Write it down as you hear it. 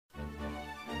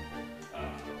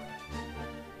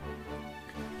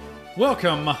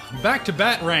Welcome back to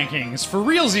Bat Rankings for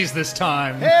realsies this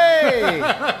time.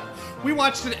 Hey! We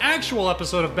watched an actual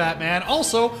episode of Batman.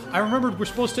 Also, I remembered we're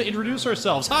supposed to introduce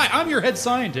ourselves. Hi, I'm your head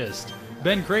scientist,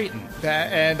 Ben Creighton.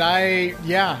 I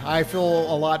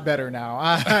feel a lot better now.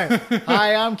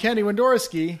 Hi, I'm Kenny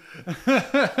Wendorski.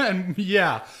 And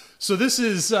yeah, so this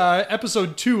is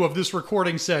episode 2 of this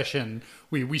recording session.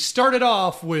 We started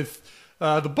off with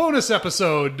the bonus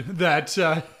episode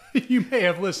that you may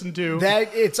have listened to.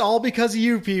 That it's all because of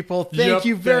you people. Thank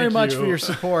you very much for your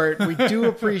support. We do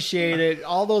appreciate it.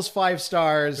 All those 5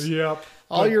 stars. Yep.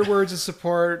 All your words of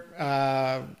support.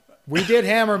 We did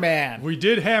Hammerman. We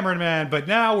did Hammerman, but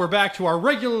now we're back to our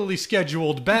regularly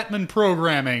scheduled Batman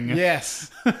programming.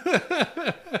 Yes.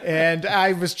 And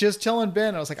I was just telling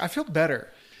Ben, I was like, I feel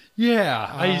better.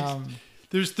 Yeah.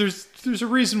 There's a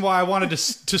reason why I wanted to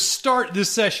start this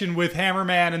session with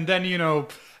Hammerman, and then,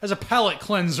 as a palate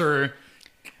cleanser,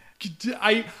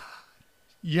 I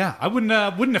wouldn't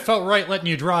have felt right letting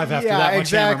you drive after that much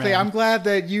exactly. Hammerman. I'm glad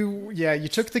that you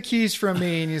took the keys from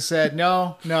me and you said,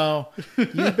 no,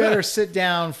 you better sit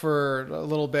down for a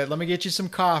little bit. Let me get you some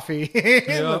coffee.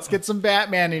 Let's get some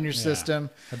Batman in your system.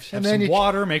 Have then some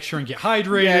water, make sure and get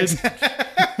hydrated.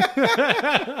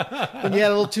 And you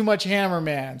had a little too much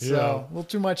Hammerman, so a little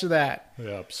too much of that.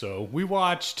 Yep, so we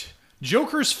watched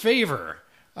Joker's Favor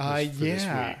this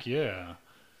week. Yeah.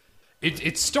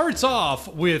 It starts off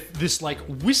with this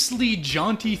whistly,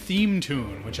 jaunty theme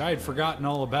tune, which I had forgotten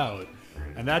all about.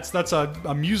 And that's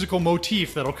a musical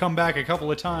motif that'll come back a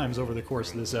couple of times over the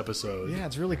course of this episode. Yeah,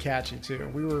 it's really catchy too.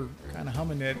 We were kind of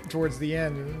humming it towards the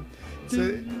end. It's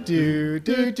a do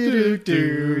do do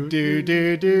do do do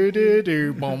do do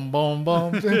do boom boom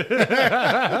boom.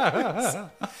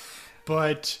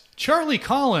 But Charlie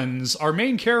Collins, our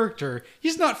main character,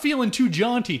 he's not feeling too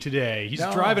jaunty today. He's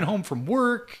driving home from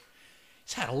work.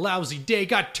 He's had a lousy day,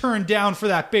 got turned down for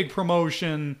that big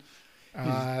promotion.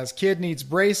 His kid needs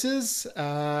braces,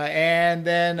 and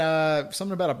then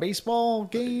something about a baseball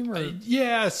game.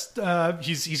 Yes,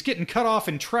 he's getting cut off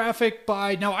in traffic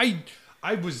by... Now, I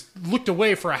looked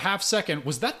away for a half second.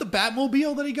 Was that the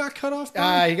Batmobile that he got cut off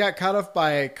by? He got cut off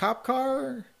by a cop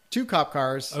car, 2 cop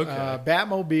cars,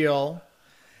 Batmobile,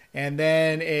 and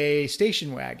then a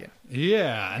station wagon.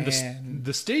 Yeah, and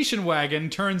the station wagon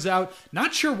turns out,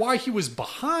 not sure why he was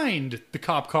behind the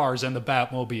cop cars and the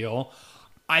Batmobile.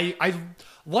 I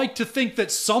like to think that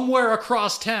somewhere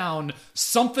across town,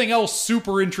 something else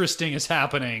super interesting is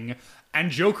happening,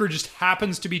 and Joker just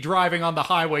happens to be driving on the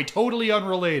highway, totally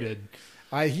unrelated.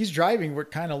 He's driving what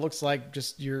kind of looks like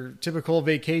just your typical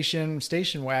vacation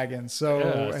station wagon.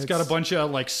 So it's got a bunch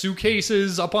of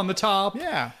suitcases up on the top.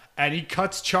 Yeah. And he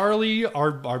cuts Charlie,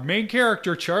 our main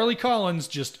character, Charlie Collins,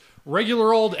 just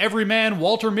regular old everyman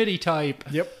Walter Mitty type.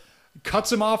 Yep.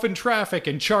 Cuts him off in traffic,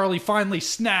 and Charlie finally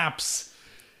snaps.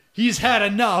 He's had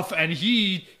enough, and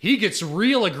he gets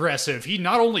real aggressive. He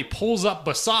not only pulls up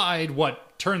beside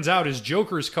what turns out is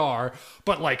Joker's car,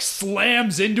 but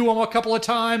slams into him a couple of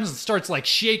times and starts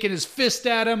shaking his fist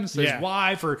at him. Says,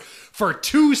 why? For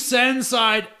 2 cents,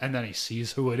 and then he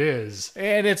sees who it is.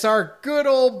 And it's our good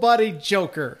old buddy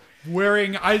Joker.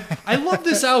 Wearing, I love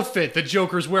this outfit that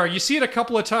Joker's wearing. You see it a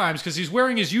couple of times because he's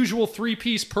wearing his usual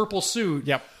 3-piece purple suit.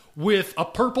 Yep. With a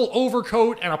purple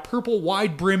overcoat and a purple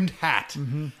wide-brimmed hat.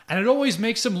 Mm-hmm. And it always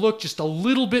makes him look just a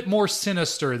little bit more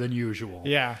sinister than usual.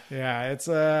 Yeah. It's,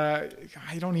 I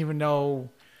don't even know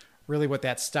really what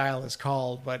that style is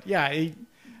called, but yeah,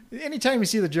 anytime you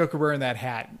see the Joker wearing that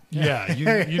hat. Yeah,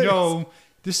 you know,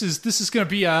 this is going to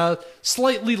be a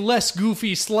slightly less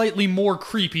goofy, slightly more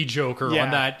creepy Joker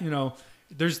on that,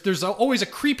 There's always a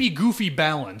creepy, goofy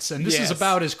balance, and this is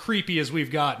about as creepy as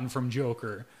we've gotten from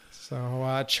Joker.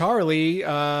 So Charlie,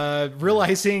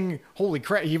 realizing, holy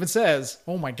crap, he even says,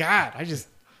 oh my God, I just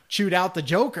chewed out the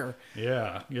Joker.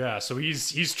 Yeah. So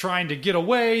he's trying to get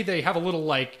away. They have a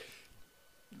little,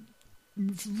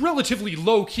 relatively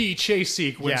low-key chase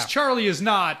sequence. Yeah. Charlie is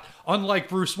not, unlike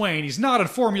Bruce Wayne, he's not a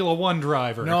Formula One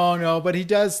driver. No, but he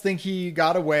does think he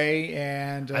got away.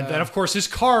 And then, of course, his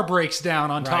car breaks down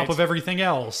on top of everything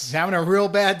else. He's having a real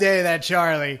bad day, that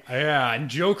Charlie. Yeah, and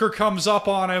Joker comes up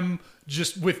on him,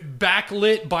 just with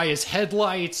backlit by his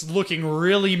headlights, looking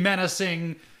really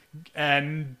menacing.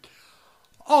 And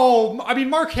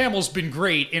Mark Hamill's been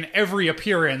great in every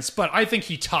appearance, but I think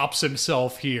he tops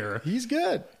himself here. He's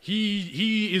good.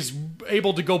 He is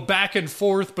able to go back and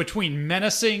forth between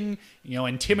menacing,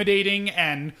 intimidating,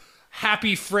 and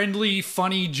happy, friendly,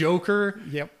 funny Joker.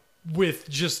 Yep. With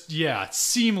just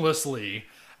seamlessly.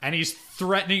 And he's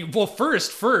threatening. Well,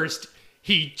 first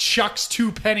he chucks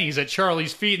 2 pennies at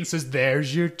Charlie's feet and says,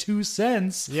 "There's your 2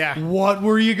 cents. Yeah. What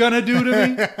were you going to do to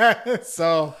me?"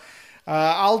 So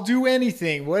I'll do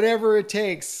anything, whatever it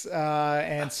takes.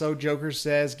 And so Joker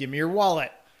says, "Give me your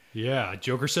wallet." Yeah,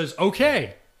 Joker says,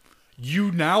 "Okay,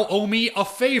 you now owe me a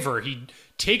favor." He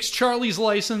takes Charlie's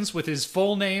license with his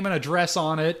full name and address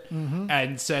on it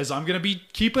and says, "I'm going to be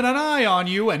keeping an eye on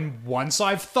you, and once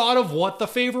I've thought of what the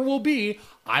favor will be,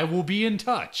 I will be in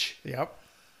touch." Yep.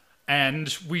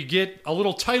 And we get a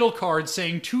little title card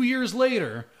saying 2 years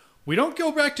later. We don't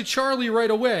go back to Charlie right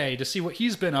away to see what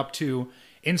he's been up to.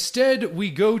 Instead, we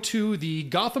go to the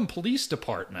Gotham Police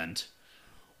Department,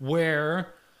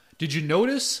 where, did you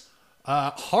notice?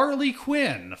 Harley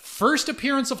Quinn. First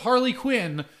appearance of Harley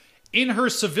Quinn in her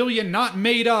civilian, not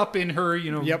made up in her,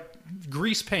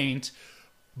 grease paint,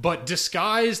 but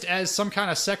disguised as some kind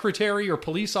of secretary or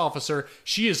police officer.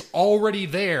 She is already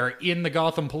there in the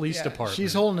Gotham Police Department.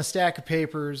 She's holding a stack of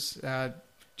papers,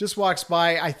 just walks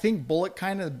by. I think Bullock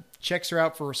kind of checks her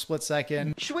out for a split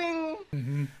second.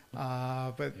 Swing!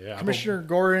 But Commissioner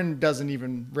Gordon doesn't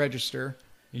even register.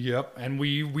 Yep, and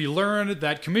we learned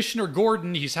that Commissioner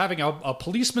Gordon, he's having a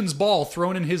policeman's ball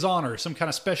thrown in his honor, some kind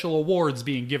of special awards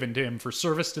being given to him for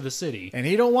service to the city. And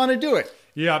he don't want to do it.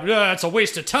 Yeah, it's a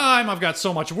waste of time. I've got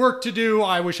so much work to do.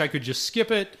 I wish I could just skip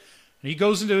it. And he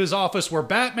goes into his office where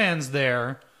Batman's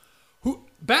there.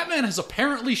 Batman has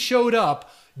apparently showed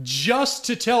up just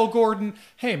to tell Gordon,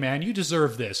 "Hey, man, you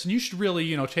deserve this, and you should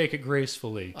really, take it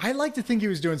gracefully." I like to think he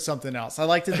was doing something else. I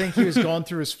like to think he was going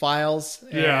through his files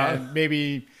and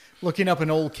maybe looking up an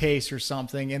old case or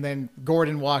something. And then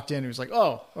Gordon walked in and was like,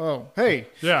 oh, hey.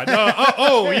 Yeah,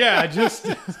 no, yeah, just...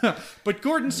 But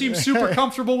Gordon seems super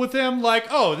comfortable with him, like,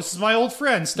 "Oh, this is my old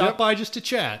friend. Stop by just to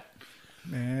chat."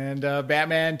 And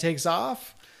Batman takes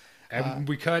off. And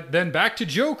we cut then back to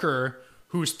Joker,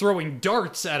 who's throwing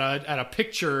darts at a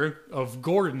picture of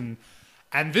Gordon.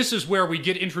 And this is where we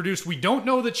get introduced. We don't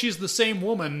know that she's the same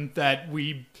woman that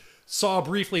we saw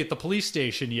briefly at the police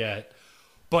station yet.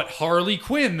 But Harley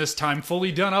Quinn, this time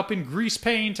fully done up in grease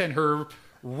paint and her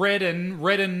red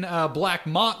and black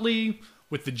motley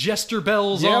with the jester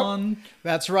bells on.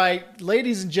 That's right.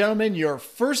 Ladies and gentlemen, your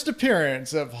first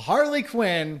appearance of Harley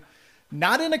Quinn,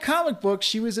 not in a comic book.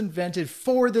 She was invented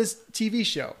for this TV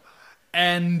show.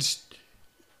 And...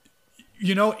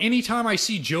 anytime I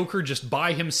see Joker just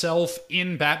by himself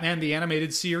in Batman the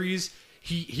Animated Series,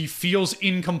 he feels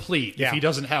incomplete if he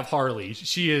doesn't have Harley.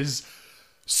 She is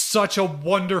such a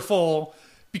wonderful...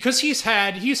 Because he's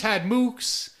had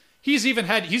mooks.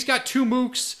 He's got 2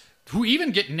 mooks who even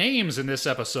get names in this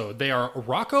episode. They are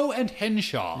Rocco and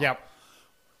Henshaw. Yep.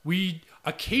 We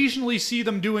occasionally see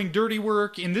them doing dirty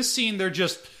work. In this scene, they're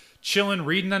just chilling,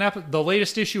 reading the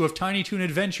latest issue of Tiny Toon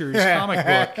Adventures comic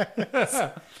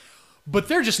book. But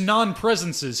they're just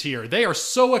non-presences here. They are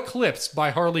so eclipsed by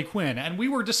Harley Quinn. And we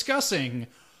were discussing,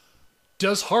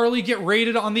 does Harley get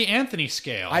rated on the Anthony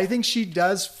scale? I think she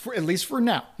does, at least for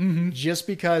now. Just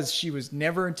because she was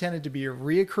never intended to be a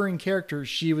reoccurring character.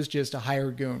 She was just a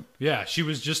hired goon. Yeah, she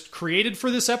was just created for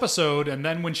this episode. And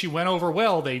then when she went over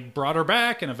well, they brought her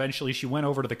back. And eventually she went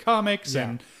over to the comics. Yeah.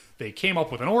 And they came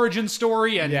up with an origin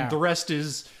story. And the rest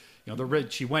is...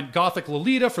 she went Gothic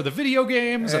Lolita for the video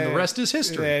games, and the rest is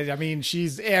history. I mean,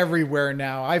 she's everywhere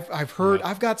now. I've heard.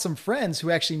 I've got some friends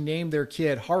who actually named their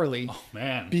kid Harley. Oh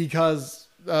man, because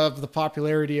of the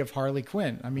popularity of Harley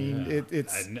Quinn. I mean,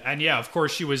 it's and of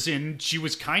course she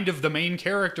was kind of the main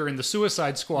character in the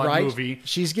Suicide Squad movie.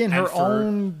 She's getting her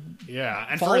own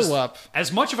and follow up.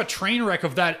 As much of a train wreck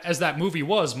of that as that movie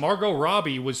was, Margot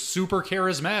Robbie was super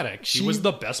charismatic. She was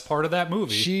the best part of that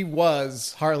movie. She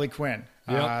was Harley Quinn.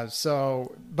 Yep.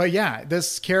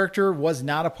 This character was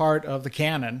not a part of the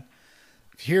canon.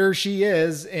 Here she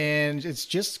is, and it's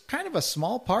just kind of a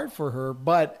small part for her,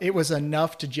 but it was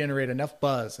enough to generate enough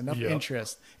buzz, enough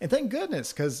interest. And thank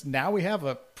goodness, because now we have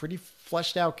a pretty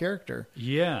fleshed out character.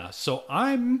 Yeah, so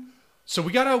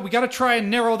we gotta try and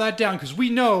narrow that down, because we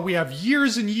know we have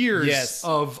years and years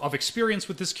of experience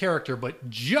with this character, but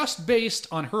just based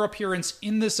on her appearance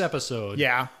in this episode,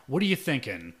 what are you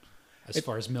thinking? As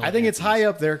far as Millie, I think it's high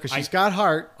up there because she's got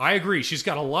heart. I agree. She's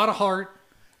got a lot of heart.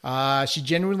 She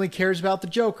genuinely cares about the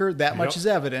Joker. That much is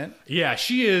evident. Yeah,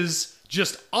 she is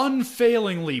just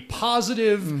unfailingly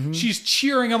positive. She's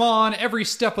cheering him on every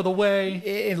step of the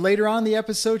way. And later on in the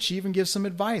episode, she even gives some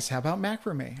advice. How about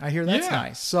macrame? I hear that's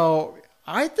nice. So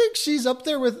I think she's up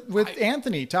there with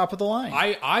Anthony, top of the line.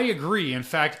 I agree. In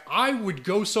fact, I would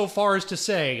go so far as to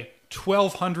say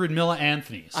 1,200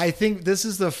 millianthonys. I think this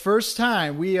is the first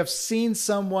time we have seen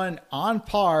someone on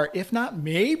par, if not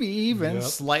maybe even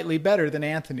slightly better than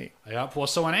Anthony. Yep. Well,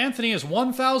 so an Anthony is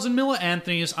 1,000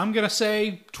 millianthonys. I'm going to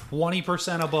say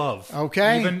 20% above.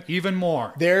 Okay. Even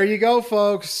more. There you go,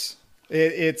 folks.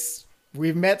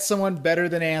 We've met someone better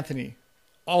than Anthony.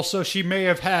 Also, she may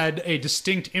have had a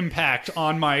distinct impact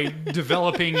on my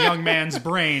developing young man's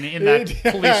brain in that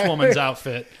policewoman's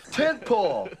outfit.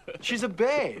 Tentpole. She's a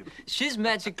babe. She's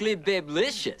magically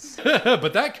babelicious.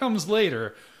 But that comes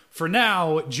later. For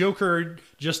now, Joker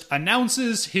just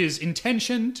announces his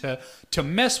intention to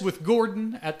mess with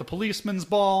Gordon at the policeman's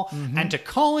ball and to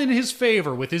call in his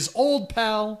favor with his old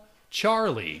pal,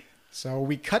 Charlie. So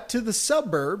we cut to the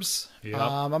suburbs. Yep.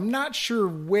 I'm not sure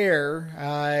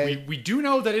where. We do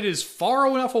know that it is far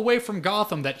enough away from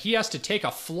Gotham that he has to take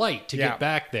a flight to get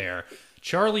back there.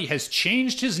 Charlie has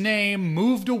changed his name,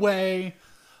 moved away.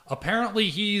 Apparently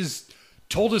he's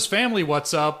told his family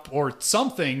what's up or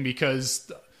something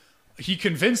because he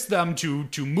convinced them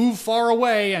to move far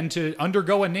away and to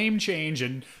undergo a name change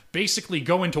and basically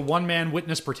go into one-man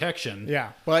witness protection.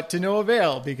 Yeah, but to no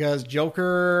avail because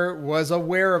Joker was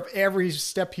aware of every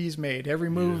step he's made, every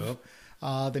move,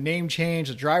 the name change,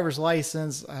 the driver's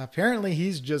license. Apparently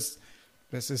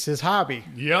this is his hobby.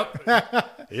 Yep.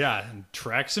 Yeah, and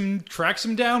tracks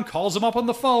him down, calls him up on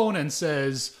the phone and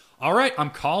says, "All right, I'm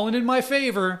calling in my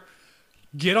favor.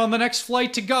 Get on the next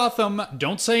flight to Gotham.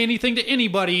 Don't say anything to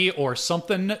anybody or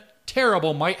something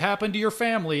terrible might happen to your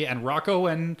family." And Rocco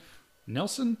and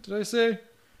Nelson, did I say?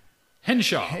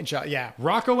 Henshaw, yeah.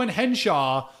 Rocco and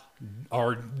Henshaw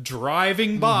are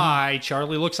driving by.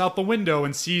 Charlie looks out the window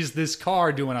and sees this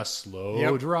car doing a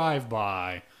slow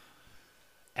drive-by.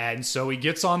 And so he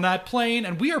gets on that plane,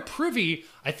 and we are privy.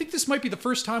 I think this might be the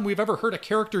first time we've ever heard a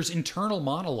character's internal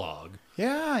monologue.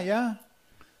 Yeah.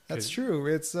 That's true.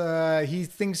 It's he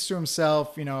thinks to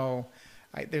himself,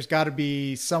 there's got to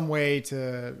be some way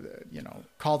to,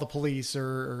 call the police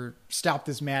or stop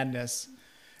this madness.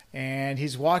 And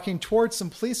he's walking towards some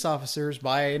police officers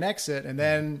by an exit, and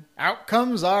then out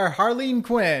comes our Harleen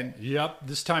Quinn. Yep,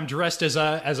 this time dressed as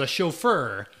a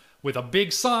chauffeur with a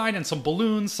big sign and some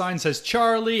balloons. Sign says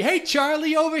Charlie. Hey,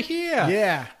 Charlie, over here.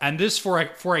 Yeah. And this, for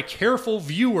a careful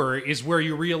viewer, is where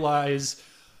you realize.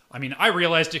 I mean, I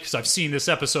realized it because I've seen this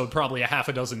episode probably a half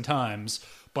a dozen times.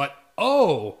 But,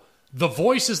 the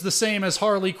voice is the same as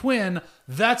Harley Quinn.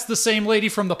 That's the same lady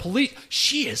from the police.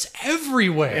 She is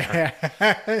everywhere.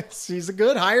 She's a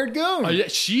good hired goon.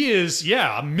 She is,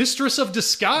 a mistress of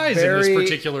disguise in this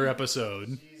particular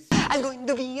episode. I'm going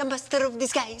to be a master of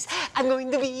disguise. I'm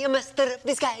going to be a master of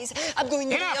disguise. I'm going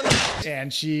to be a...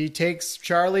 And she takes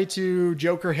Charlie to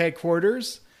Joker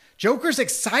headquarters. Joker's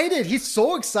excited. He's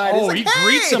so excited. He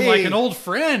greets him like an old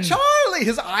friend. Charlie!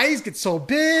 His eyes get so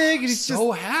big. And he's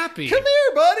so happy. Come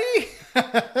here,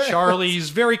 buddy. Charlie's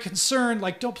very concerned,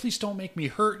 like, please don't make me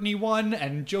hurt anyone.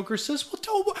 And Joker says,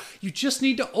 you just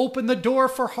need to open the door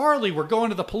for Harley. We're going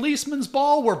to the policeman's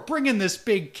ball. We're bringing this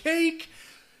big cake.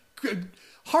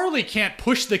 Harley can't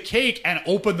push the cake and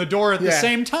open the door at the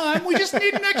same time. We just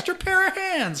need an extra pair of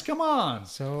hands. Come on.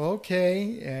 So,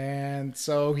 okay. And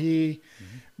so he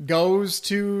goes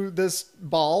to this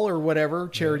ball or whatever,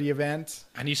 charity event.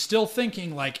 And he's still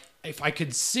thinking, like, if I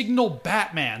could signal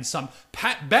Batman,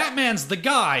 Batman's the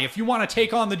guy if you want to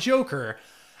take on the Joker.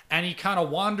 And he kind of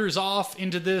wanders off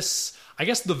into this... I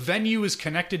guess the venue is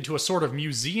connected to a sort of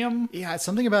museum. Yeah, it's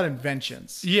something about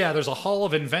inventions. Yeah, there's a hall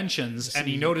of inventions, and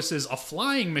he notices a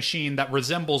flying machine that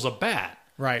resembles a bat.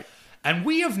 Right. And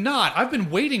we have not. I've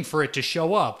been waiting for it to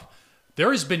show up.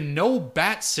 There has been no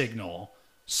bat signal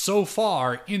so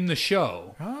far in the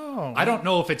show. Oh. I don't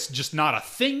know if it's just not a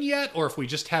thing yet, or if we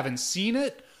just haven't seen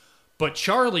it. But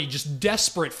Charlie, just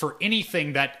desperate for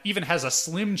anything that even has a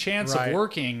slim chance of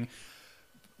working,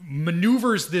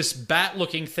 maneuvers this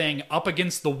bat-looking thing up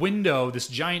against the window, this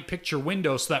giant picture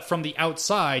window, so that from the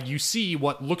outside you see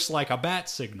what looks like a bat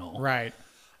signal. Right.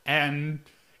 And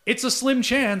it's a slim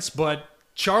chance, but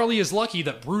Charlie is lucky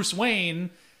that Bruce Wayne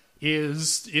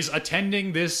is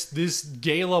attending this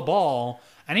gala ball,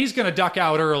 and he's going to duck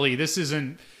out early. This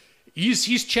isn't...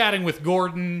 He's chatting with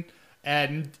Gordon,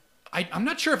 and I'm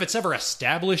not sure if it's ever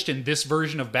established in this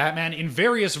version of Batman. In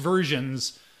various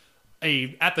versions...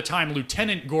 at the time,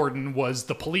 Lieutenant Gordon was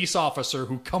the police officer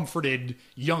who comforted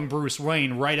young Bruce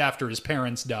Wayne right after his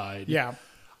parents died. Yeah.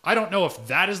 I don't know if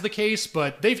that is the case,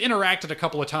 but they've interacted a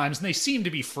couple of times, and they seem to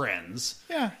be friends.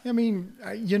 Yeah, I mean,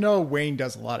 Wayne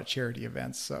does a lot of charity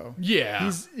events, so...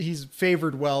 Yeah. He's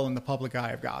favored well in the public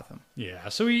eye of Gotham. Yeah,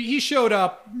 so he showed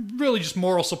up, really just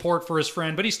moral support for his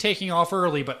friend, but he's taking off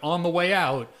early, but on the way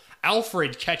out,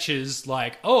 Alfred catches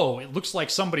like, oh, it looks like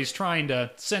somebody's trying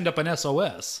to send up an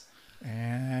SOS.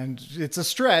 And it's a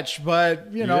stretch,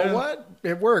 but you know what?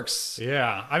 It works.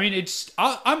 Yeah. I mean,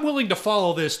 I'm willing to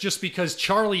follow this just because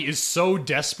Charlie is so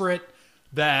desperate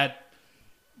that,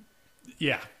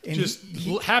 And just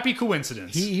happy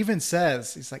coincidence. He even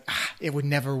says, he's like, it would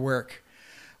never work.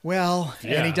 Well,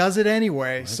 Yeah. and he does it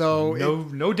anyway. So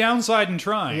no downside in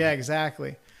trying. yeah,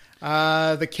 exactly.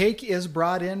 The cake is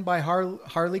brought in by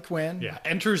Harley Quinn. Yeah.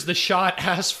 Enters the shot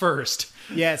ass first.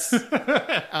 Yes.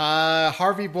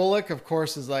 Harvey Bullock, of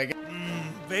course, is like,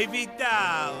 Baby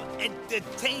doll,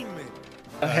 entertainment.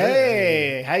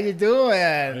 hey, how you doing?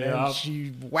 Yeah. And she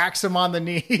whacks him on the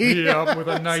knee. Yep, with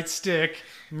a nightstick.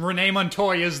 Renee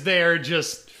Montoya's there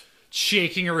just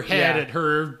shaking her head Yeah. at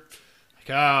her.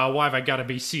 Like, why have I got to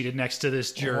be seated next to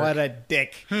this jerk? What a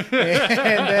dick. And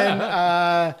then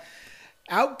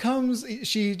out comes,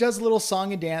 she does a little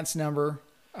song and dance number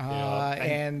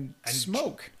and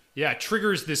smoke. Yeah,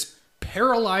 triggers this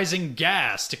paralyzing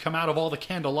gas to come out of all the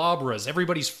candelabras.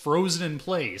 Everybody's frozen in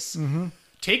place. Mm-hmm.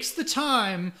 Takes the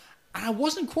time, and I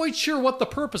wasn't quite sure what the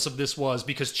purpose of this was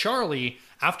because Charlie,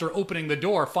 after opening the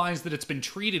door, finds that it's been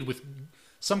treated with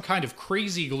some kind of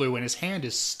crazy glue and his hand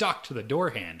is stuck to the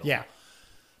door handle. Yeah.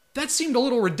 That seemed a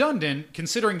little redundant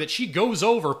considering that she goes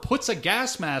over, puts a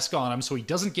gas mask on him so he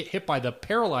doesn't get hit by the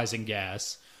paralyzing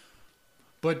gas.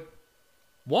 But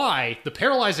why? The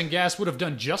paralyzing gas would have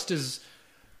done just as...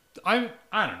 I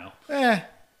don't know.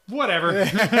 Whatever.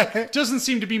 Doesn't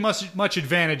seem to be much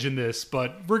advantage in this,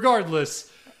 but regardless,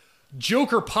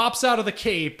 Joker pops out of the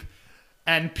cape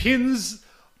and pins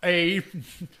a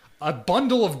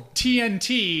bundle of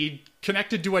TNT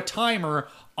connected to a timer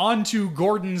onto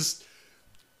Gordon's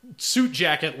suit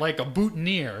jacket like a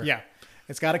boutonniere. Yeah.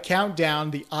 It's got a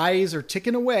countdown. The eyes are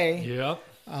ticking away. Yep.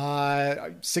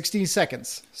 16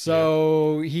 seconds.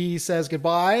 So he says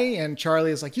goodbye, and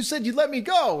Charlie is like, you said you'd let me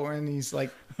go. And he's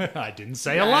like, I didn't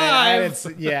say I alive.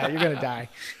 didn't yeah, you're going to die.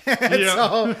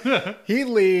 So he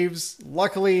leaves.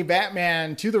 Luckily,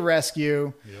 Batman to the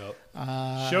rescue.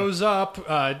 Yep. Shows up.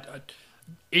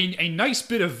 A nice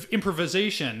bit of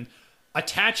improvisation.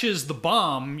 Attaches the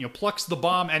bomb, plucks the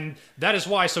bomb, and that is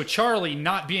why. So Charlie,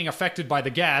 not being affected by the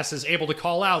gas, is able to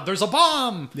call out, "There's a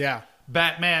bomb!" Yeah.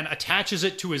 Batman attaches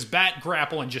it to his bat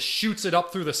grapple and just shoots it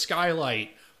up through the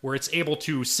skylight, where it's able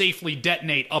to safely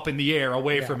detonate up in the air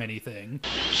away from anything.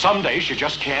 Some days you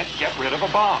just can't get rid of a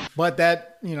bomb. But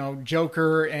that,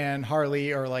 Joker and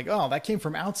Harley are like, oh, that came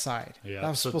from outside. Yeah, that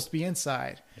was so- supposed to be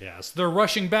inside. Yeah, so they're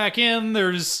rushing back in.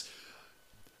 There's,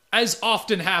 as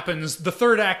often happens, the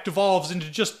third act devolves into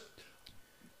just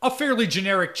a fairly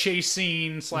generic chase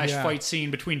scene / fight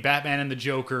scene between Batman and the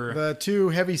Joker. The two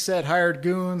heavy-set hired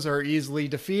goons are easily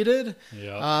defeated.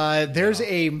 Yep. There's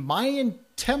a Mayan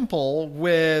temple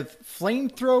with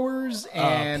flamethrowers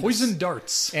and poison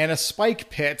darts. and a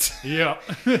spike pit. Yeah.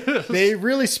 They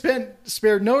really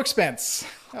spared no expense.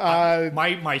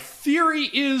 My theory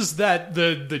is that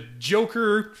the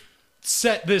Joker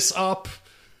set this up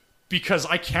because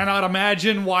I cannot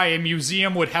imagine why a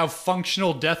museum would have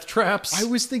functional death traps. I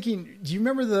was thinking, do you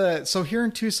remember so here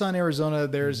in Tucson, Arizona,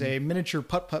 there's a miniature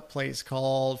putt-putt place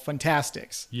called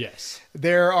Fantastics. Yes.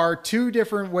 There are two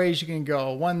different ways you can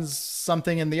go. One's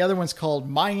something and the other one's called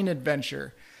Mayan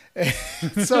Adventure.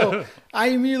 So I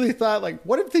immediately thought, like,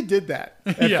 what if they did that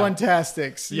at Yeah.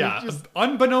 Fantastics? Yeah,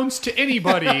 unbeknownst to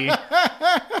anybody,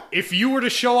 if you were to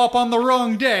show up on the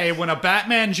wrong day when a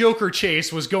Batman Joker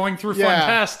chase was going through Yeah.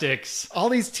 Fantastics, All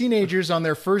these teenagers on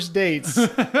their first dates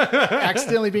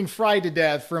accidentally being fried to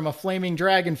death from a flaming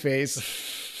dragon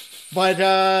face. But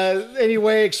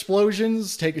anyway,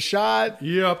 explosions, take a shot.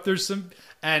 yep, there's some,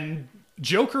 and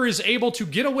Joker is able to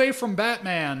get away from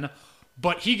Batman,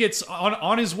 but he gets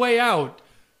on his way out.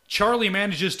 Charlie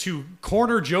manages to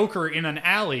corner Joker in an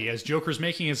alley as Joker's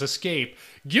making his escape,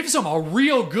 gives him a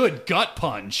real good gut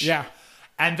punch. Yeah.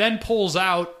 And then pulls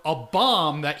out a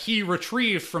bomb that he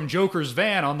retrieved from Joker's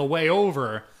van on the way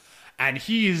over. And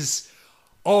he's,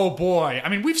 oh boy. I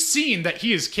mean, we've seen that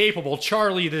he is capable.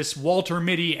 Charlie, this Walter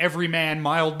Mitty, everyman,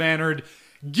 mild-mannered,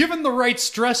 given the right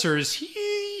stressors,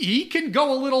 he can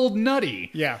go a little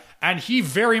nutty. Yeah. And he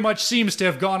very much seems to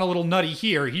have gone a little nutty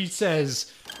here. He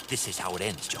says, This is how it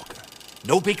ends, Joker.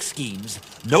 No big schemes,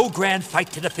 no grand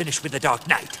fight to the finish with the Dark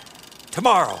Knight.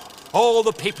 Tomorrow, all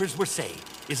the papers will say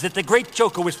is that the great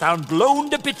Joker was found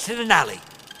blown to bits in an alley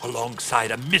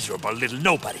alongside a miserable little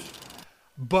nobody.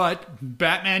 but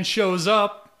Batman shows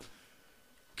up,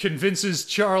 convinces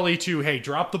Charlie to, hey,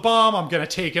 drop the bomb, I'm going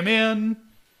to take him in.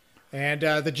 And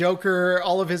the Joker,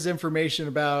 all of his information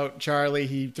about Charlie,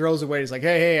 he throws away. He's like,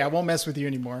 hey, I won't mess with you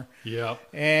anymore.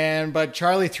 Yep. But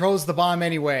Charlie throws the bomb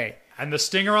anyway. And the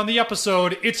stinger on the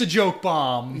episode, it's a joke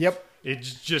bomb. Yep. It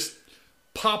just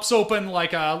pops open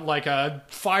like a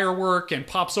firework and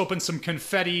pops open some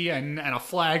confetti and a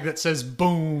flag that says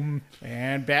boom.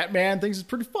 And Batman thinks it's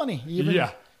pretty funny.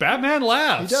 Yeah. Batman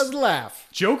laughs. He does laugh.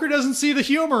 Joker doesn't see the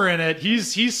humor in it.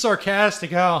 He's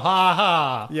sarcastic. Oh, ha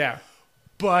ha. Yeah.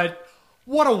 But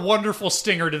what a wonderful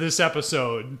stinger to this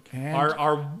episode. And-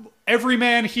 Our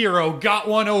everyman hero got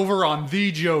one over on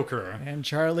the Joker. And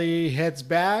Charlie heads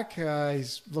back.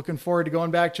 He's looking forward to going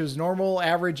back to his normal,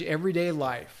 average, everyday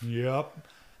life. Yep.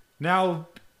 Now,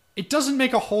 it doesn't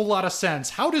make a whole lot of sense.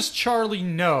 How does Charlie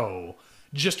know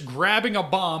just grabbing a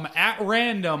bomb at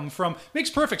random from...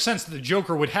 Makes perfect sense that the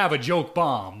Joker would have a joke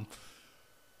bomb.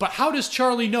 But how does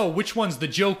Charlie know which one's the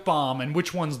joke bomb and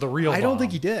which one's the real bomb? I don't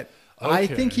think he did. I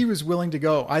Okay. think he was willing to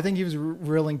go. I think he was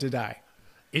willing to die.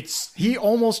 He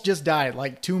almost just died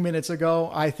like 2 minutes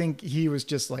ago. I think he was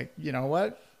just like, you know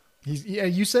what?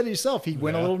 You said it yourself. He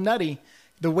went a little nutty.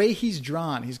 The way he's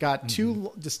drawn, he's got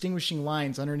two distinguishing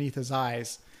lines underneath his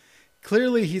eyes.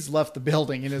 Clearly, he's left the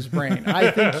building in his brain.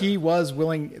 I think he was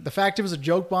willing. The fact it was a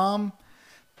joke bomb,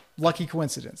 lucky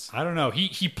coincidence. I don't know.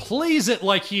 He plays it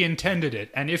like he intended it.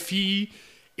 And if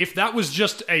that was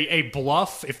just a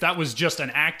bluff, if that was just an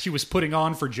act he was putting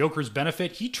on for Joker's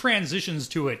benefit, he transitions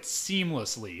to it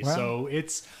seamlessly. Wow. So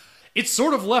it's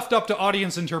sort of left up to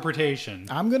audience interpretation.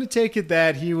 I'm going to take it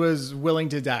that he was willing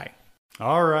to die.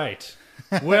 All right.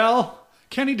 Well,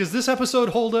 Kenny, does this episode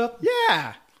hold up?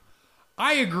 Yeah.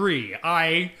 I agree.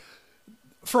 On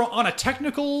a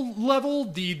technical level,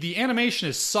 the animation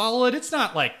is solid. It's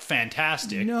not like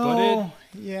fantastic, No.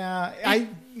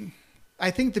 I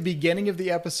think the beginning of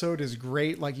the episode is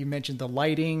great. Like you mentioned, the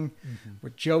lighting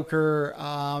with Joker.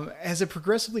 As it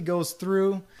progressively goes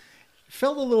through, it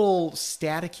felt a little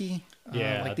staticky.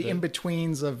 Yeah, like the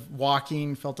in-betweens of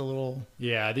walking felt a little...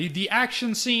 Yeah, the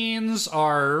action scenes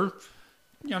are,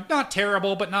 not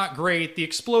terrible, but not great. The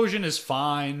explosion is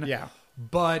fine. Yeah.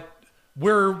 But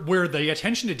where the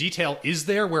attention to detail is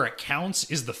there, where it counts,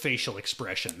 is the facial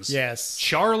expressions. Yes.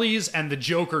 Charlie's and the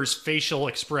Joker's facial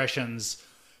expressions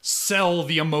sell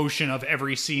the emotion of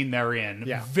every scene they're in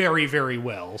very, very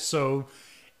well. So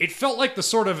it felt like the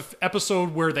sort of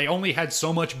episode where they only had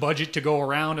so much budget to go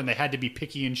around and they had to be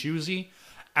picky and choosy.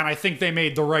 And I think they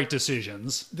made the right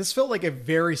decisions. This felt like a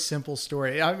very simple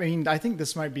story. I mean, I think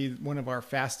this might be one of our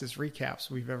fastest recaps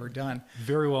we've ever done.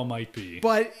 Very well might be.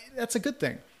 But that's a good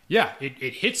thing. Yeah, it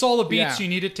hits all the beats Yeah. you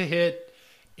need it to hit.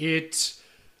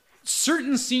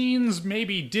 Certain scenes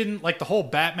maybe didn't, like the whole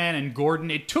Batman and Gordon,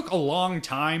 it took a long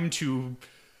time to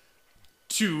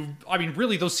I mean,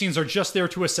 really those scenes are just there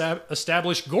to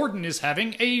establish Gordon is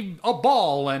having a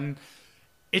ball, and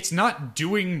it's not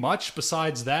doing much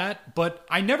besides that, but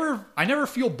I never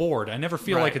feel bored. I never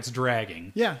feel like it's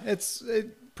dragging. Yeah, it's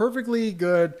perfectly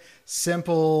good,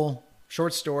 simple,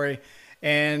 short story.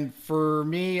 And for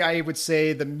me, I would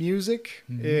say the music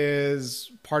is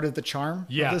part of the charm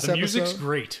Yeah, of this the music's episode.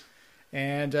 great.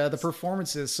 And the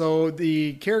performances. So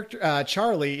the character,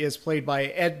 Charlie, is played by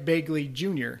Ed Begley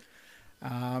Jr.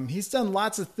 He's done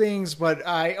lots of things, but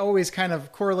I always kind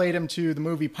of correlate him to the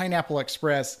movie Pineapple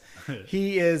Express.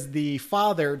 He is the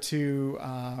father to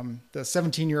the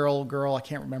 17-year-old girl. I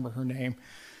can't remember her name.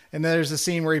 And then there's a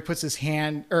scene where he puts his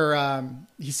hand, or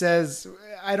he says,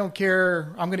 I don't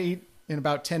care. I'm going to eat in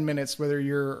about 10 minutes, whether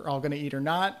you're all going to eat or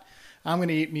not. I'm going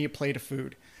to eat me a plate of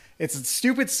food. It's a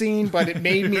stupid scene, but it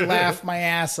made me laugh my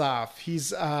ass off.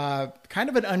 He's kind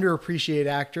of an underappreciated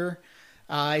actor.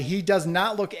 He does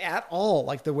not look at all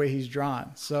like the way he's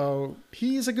drawn. So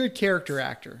he's a good character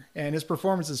actor. And his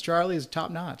performance as Charlie is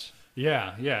top notch.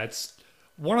 Yeah, it's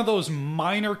one of those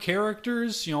minor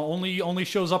characters, only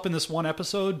shows up in this one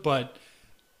episode, but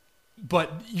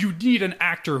you need an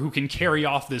actor who can carry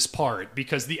off this part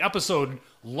because the episode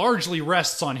largely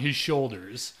rests on his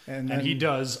shoulders, and he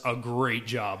does a great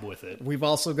job with it. We've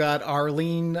also got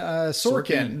Arlene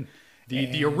Sorkin.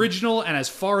 The original, and as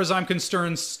far as I'm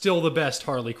concerned, still the best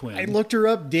Harley Quinn. I looked her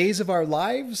up. Days of Our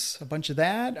Lives, a bunch of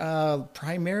that.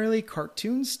 Primarily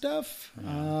cartoon stuff.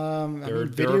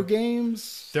 Video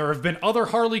games. There have been other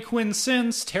Harley Quinn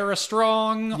since. Tara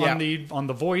Strong Yeah. on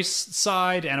the voice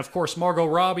side, and of course Margot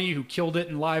Robbie, who killed it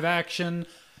in live action.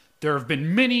 There have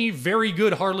been many very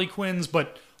good Harley Quinns,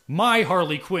 but my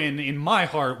Harley Quinn in my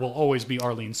heart will always be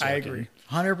Arlene Sorkin. I agree.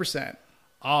 100%.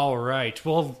 All right.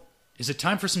 Well, is it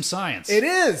time for some science? It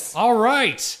is. All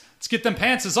right. Let's get them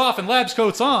pantses off and labs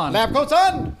coats on. Lab coats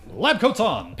on. Lab coats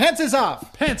on. Pants is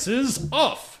off. Pantses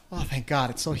off. Oh, thank God.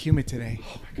 It's so humid today.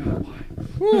 Oh my God,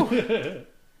 why?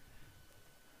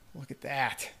 Look at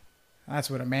that. That's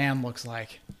what a man looks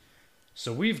like.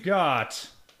 So we've got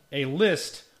a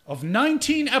list of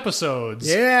 19 episodes.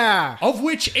 Yeah. Of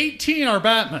which 18 are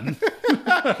Batman.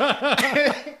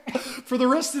 For the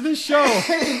rest of this show,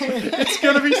 it's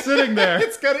going to be sitting there.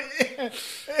 It's gonna.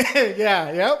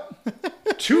 Yeah, yep.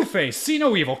 Two-Face, See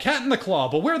No Evil, Cat in the Claw,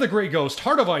 Beware the Grey Ghost,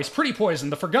 Heart of Ice, Pretty Poison,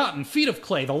 The Forgotten, Feet of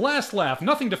Clay, The Last Laugh,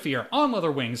 Nothing to Fear, On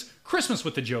Leather Wings, Christmas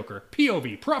with the Joker,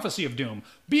 POV, Prophecy of Doom,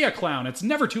 Be a Clown, It's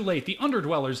Never Too Late, The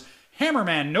Underdwellers,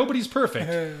 Hammerman, Nobody's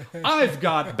Perfect. I've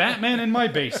got Batman in my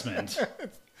basement.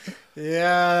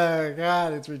 Yeah,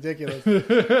 God, it's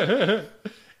ridiculous.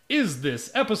 Is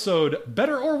this episode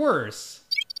better or worse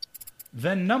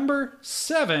than number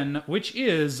 7, which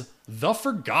is The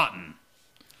Forgotten?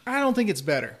 I don't think it's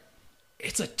better.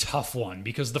 It's a tough one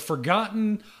because The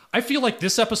Forgotten, I feel like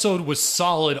this episode was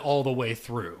solid all the way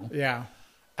through. Yeah.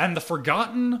 And The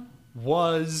Forgotten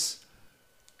was,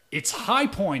 its high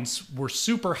points were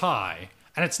super high.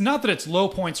 And it's not that its low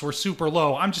points were super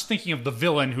low. I'm just thinking of the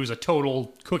villain who's a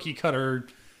total cookie cutter,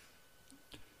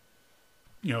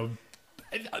 you know.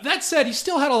 That said, he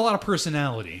still had a lot of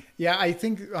personality. Yeah,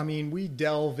 I mean, we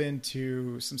delve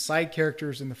into some side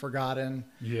characters in The Forgotten.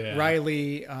 Yeah.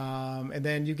 Riley, and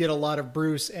then you get a lot of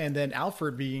Bruce, and then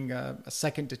Alfred being a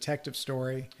second detective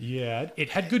story. Yeah, it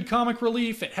had good comic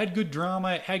relief, it had good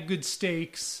drama, it had good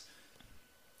stakes.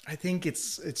 I think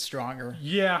it's stronger.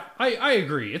 Yeah, I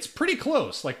agree. It's pretty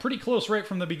close, like pretty close right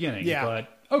from the beginning. Yeah. But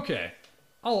okay,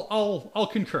 I'll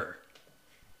concur.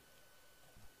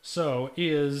 So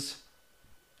is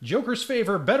Joker's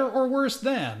Favor better or worse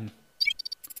than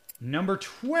number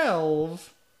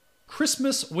 12,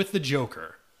 Christmas with the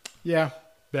Joker? Yeah.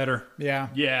 Better. Yeah.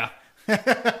 Yeah.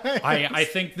 I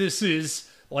think this is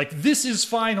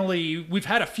finally, we've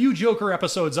had a few Joker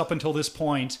episodes up until this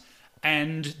point,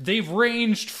 and they've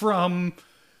ranged from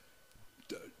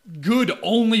good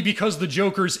only because the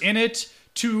Joker's in it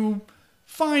to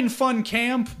fine, fun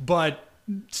camp, but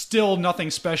still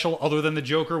nothing special other than the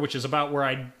Joker, which is about where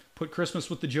I'd put Christmas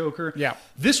with the Joker. Yeah.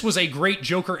 This was a great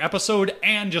Joker episode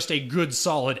and just a good,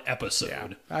 solid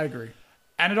episode. Yeah, I agree.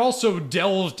 And it also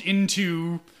delved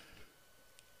into,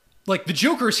 like, the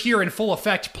Joker's here in full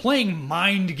effect playing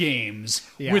mind games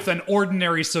with an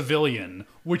ordinary civilian,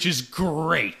 which is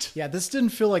great. Yeah, this didn't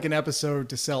feel like an episode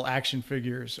to sell action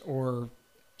figures or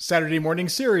Saturday morning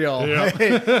cereal. Yeah.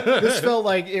 This felt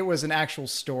like it was an actual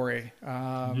story.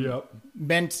 Yep.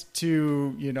 Meant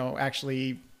to,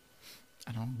 actually,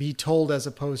 I don't know, be told as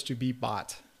opposed to be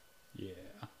bought. Yeah.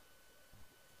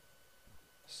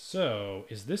 So,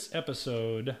 is this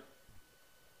episode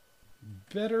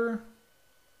better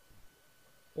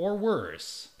or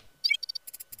worse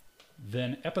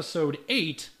than episode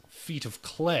 8, Feet of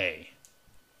Clay?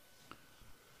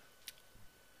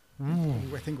 Ooh,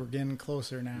 I think we're getting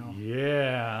closer now.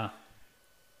 Yeah.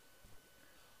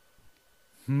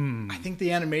 I think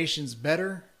the animation's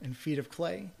better in Feet of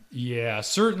Clay. Yeah,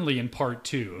 certainly in part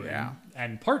 2. Yeah.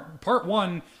 And part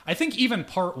 1, I think even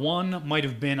part 1 might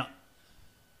have been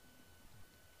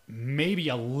maybe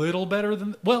a little better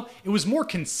than, well, it was more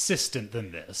consistent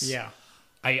than this. Yeah.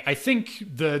 I think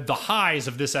the highs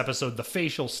of this episode, the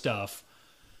facial stuff,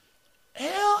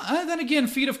 well, then again,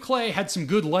 Feet of Clay had some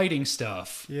good lighting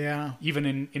stuff. Yeah.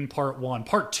 Even in part 1.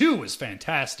 Part 2 was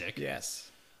fantastic.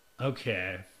 Yes.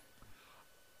 Okay.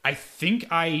 I think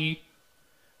I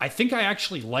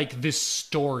actually like this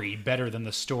story better than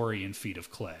the story in Feet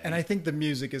of Clay. And I think the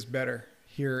music is better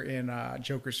here in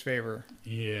Joker's Favor.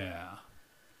 Yeah.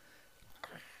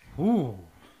 Ooh.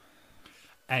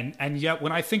 And yet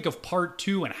when I think of part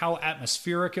 2 and how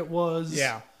atmospheric it was.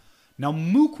 Yeah. Now,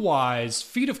 mook-wise,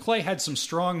 Feet of Clay had some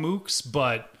strong mooks,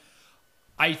 but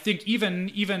I think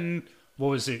even what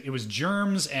was it? It was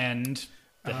Germs and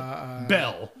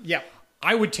Bell. Yeah.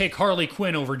 I would take Harley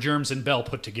Quinn over Germs and Bell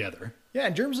put together. Yeah,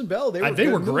 and Germs and Bell, they were They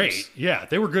were good great. moves. Yeah,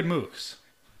 they were good mooks.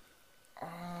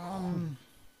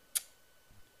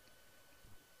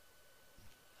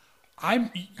 I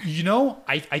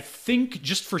think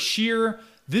just for sheer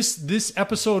this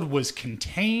episode was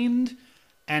contained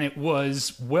and it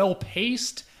was well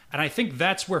paced, and I think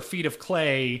that's where Feet of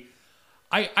Clay.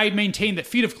 I maintain that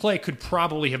Feet of Clay could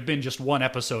probably have been just one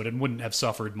episode and wouldn't have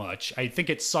suffered much. I think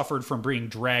it suffered from being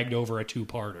dragged over a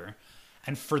two-parter.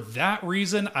 And for that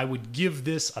reason, I would give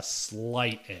this a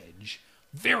slight edge.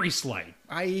 Very slight.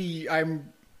 I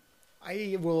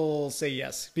will say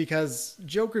yes, because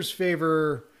Joker's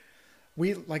Favor,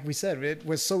 like we said, it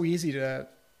was so easy to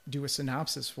do a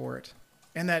synopsis for it.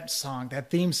 And that song, that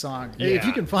theme song, Yeah. if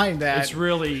you can find that. It's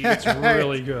really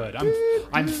good.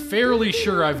 I'm fairly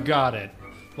sure I've got it.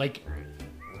 Like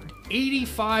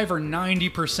 85 or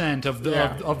 90% of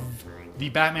the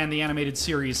Batman the Animated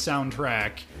Series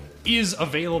soundtrack is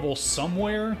available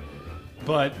somewhere,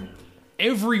 but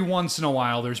every once in a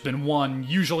while there's been one,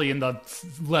 usually in the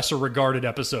lesser regarded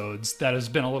episodes, that has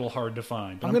been a little hard to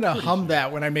find. But I'm going to hum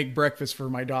that when I make breakfast for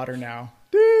my daughter now.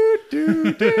 Do,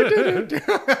 do, do, do, do, do.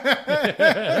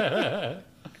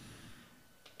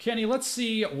 Kenny, let's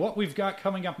see what we've got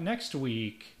coming up next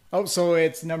week. Oh, so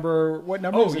it's what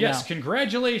number is Oh, it yes, now?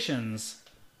 congratulations.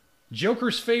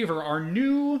 Joker's Favor, our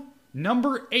new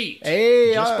number 8.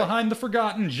 Hey, just behind The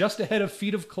Forgotten, just ahead of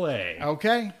Feet of Clay.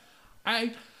 Okay.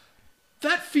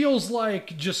 That feels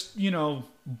like just,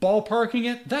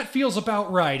 ballparking it. That feels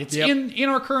about right. It's in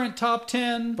our current top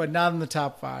 10. But not in the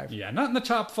top 5. Yeah, not in the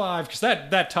top 5, because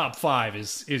that top 5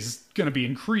 is going to be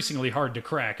increasingly hard to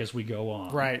crack as we go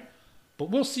on. Right. But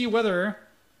we'll see whether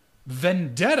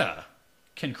Vendetta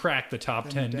can crack the top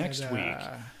 10 next week.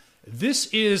 This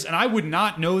is, and I would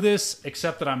not know this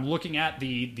except that I'm looking at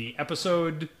the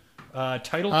episode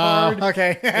title card.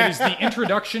 Okay. It is the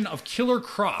introduction of Killer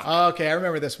Croc. Okay, I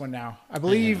remember this one now. I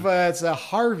believe it's a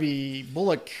Harvey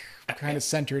Bullock kind of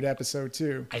centered episode,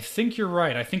 too. I think you're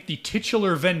right. I think the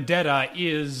titular Vendetta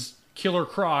is Killer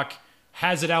Croc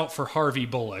has it out for Harvey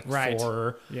Bullock. Right.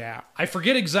 For, Yeah. I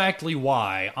forget exactly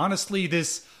why. Honestly,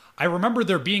 I remember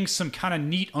there being some kind of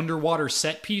neat underwater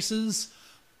set pieces,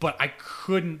 but I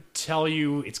couldn't tell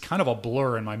you. It's kind of a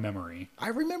blur in my memory. I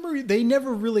remember they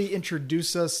never really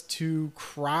introduced us to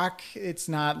Croc. It's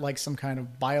not like some kind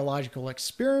of biological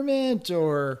experiment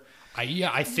or...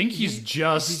 I think he's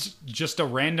just a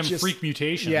random freak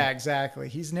mutation. Yeah, exactly.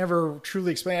 He's never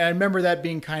truly explained. I remember that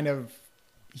being kind of...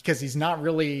 Because he's not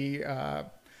really,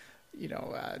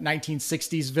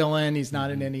 1960s villain. He's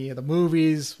not in any of the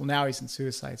movies. Well, now he's in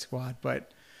Suicide Squad. But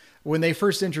when they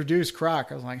first introduced Croc,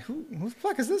 I was like, who the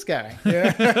fuck is this guy?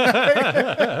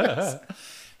 Yeah,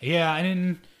 yeah,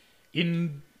 and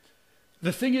in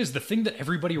the thing that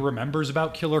everybody remembers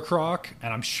about Killer Croc,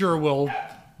 and I'm sure we'll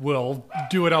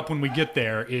do it up when we get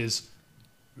there, is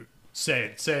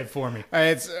say it for me.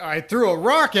 I threw a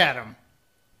rock at him.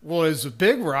 Well, it's a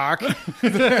big rock.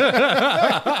 But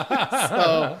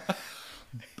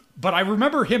I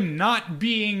remember him not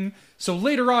being... So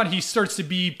later on, he starts to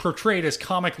be portrayed as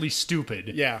comically stupid.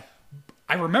 Yeah.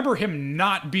 I remember him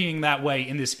not being that way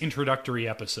in this introductory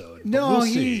episode. But No, we'll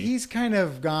see. he's kind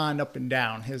of gone up and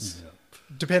down,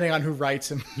 depending on who writes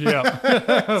him.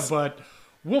 Yeah. But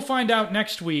we'll find out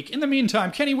next week. In the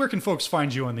meantime, Kenny, where can folks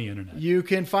find you on the internet? You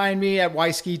can find me at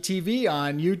Wisky TV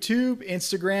on YouTube,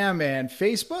 Instagram, and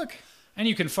Facebook. And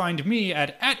you can find me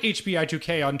at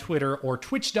HBI2K on Twitter or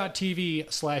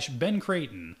twitch.tv/Ben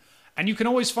Creighton. And you can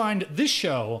always find this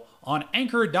show on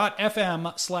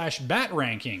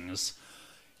anchor.fm/BatRankings.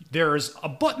 There's a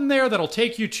button there that'll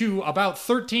take you to about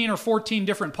 13 or 14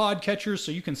 different podcatchers,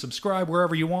 so you can subscribe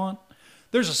wherever you want.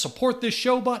 There's a support this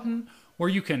show button where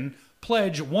you can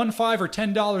pledge $1, $5, or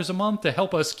 $10 a month to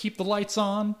help us keep the lights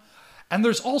on. And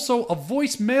there's also a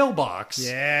voice mailbox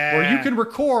where you can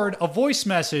record a voice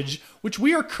message, which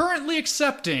we are currently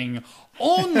accepting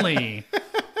only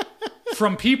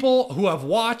from people who have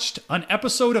watched an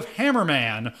episode of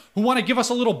Hammerman who want to give us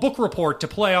a little book report to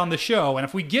play on the show. And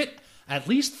if we get at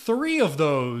least 3 of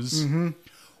those,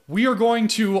 we are going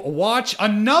to watch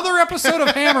another episode of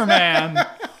Hammerman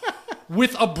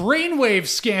with a brainwave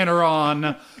scanner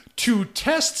on to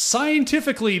test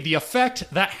scientifically the effect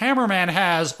that Hammerman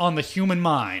has on the human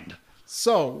mind.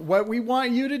 So, what we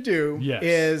want you to do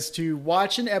is to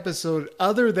watch an episode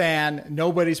other than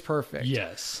Nobody's Perfect.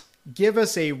 Yes. Give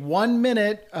us a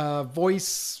 1-minute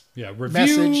voice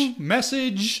review,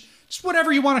 message, just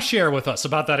whatever you want to share with us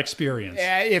about that experience.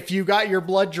 If you got your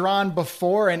blood drawn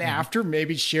before and after,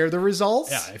 maybe share the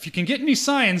results. Yeah, if you can get any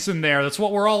science in there, that's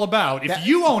what we're all about. If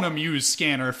you own a Muse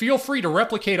scanner, feel free to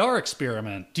replicate our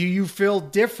experiment. Do you feel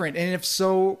different? And if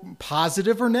so,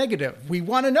 positive or negative? We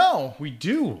want to know. We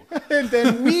do. And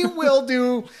then we will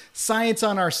do science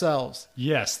on ourselves.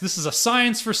 Yes, this is a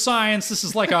science for science. This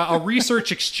is like a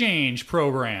research exchange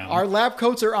program. Our lab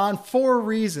coats are on for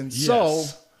reasons. Yes. So,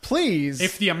 please.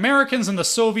 If the Americans and the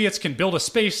Soviets can build a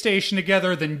space station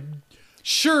together, then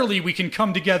surely we can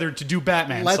come together to do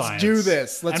Batman Let's science. do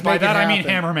this. Let's and by make it that I mean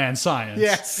happen. Hammerman science.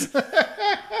 Yes.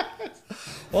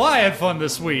 Well, I had fun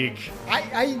this week.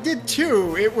 I did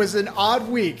too. It was an odd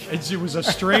week. It was a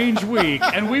strange week,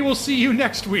 and we will see you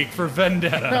next week for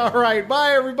Vendetta. All right.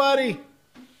 Bye, everybody.